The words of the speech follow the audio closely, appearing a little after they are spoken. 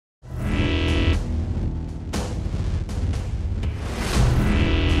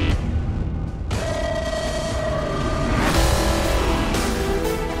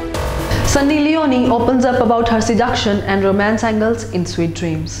Sunny Leone opens up about her seduction and romance angles in Sweet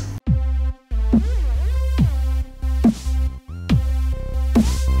Dreams.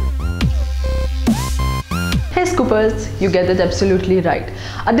 Hey Scoopers, you get it absolutely right.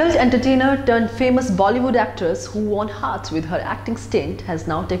 Adult entertainer turned famous Bollywood actress who won hearts with her acting stint has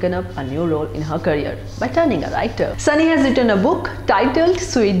now taken up a new role in her career by turning a writer. Sunny has written a book titled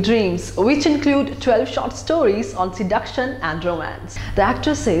Sweet Dreams, which include 12 short stories on seduction and romance. The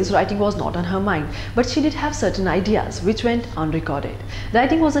actress says writing was not on her mind, but she did have certain ideas which went unrecorded.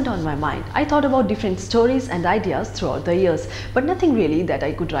 Writing wasn't on my mind. I thought about different stories and ideas throughout the years, but nothing really that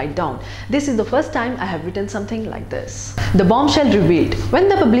I could write down. This is the first time I have written something like this. The bombshell revealed. When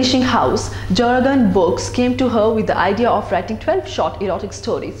the publishing house Jargon Books came to her with the idea of writing 12 short erotic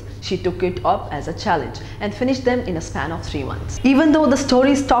stories, she took it up as a challenge and finished them in a span of 3 months. Even though the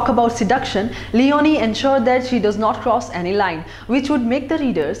stories talk about seduction, Leone ensured that she does not cross any line which would make the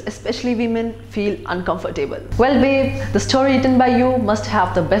readers, especially women, feel uncomfortable. Well babe, the story written by you must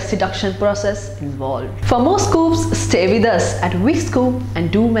have the best seduction process involved. For more scoops, stay with us at Vscoop and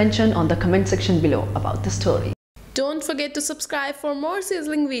do mention on the comment section below about the story. Don't forget to subscribe for more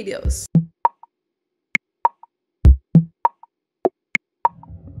sizzling videos.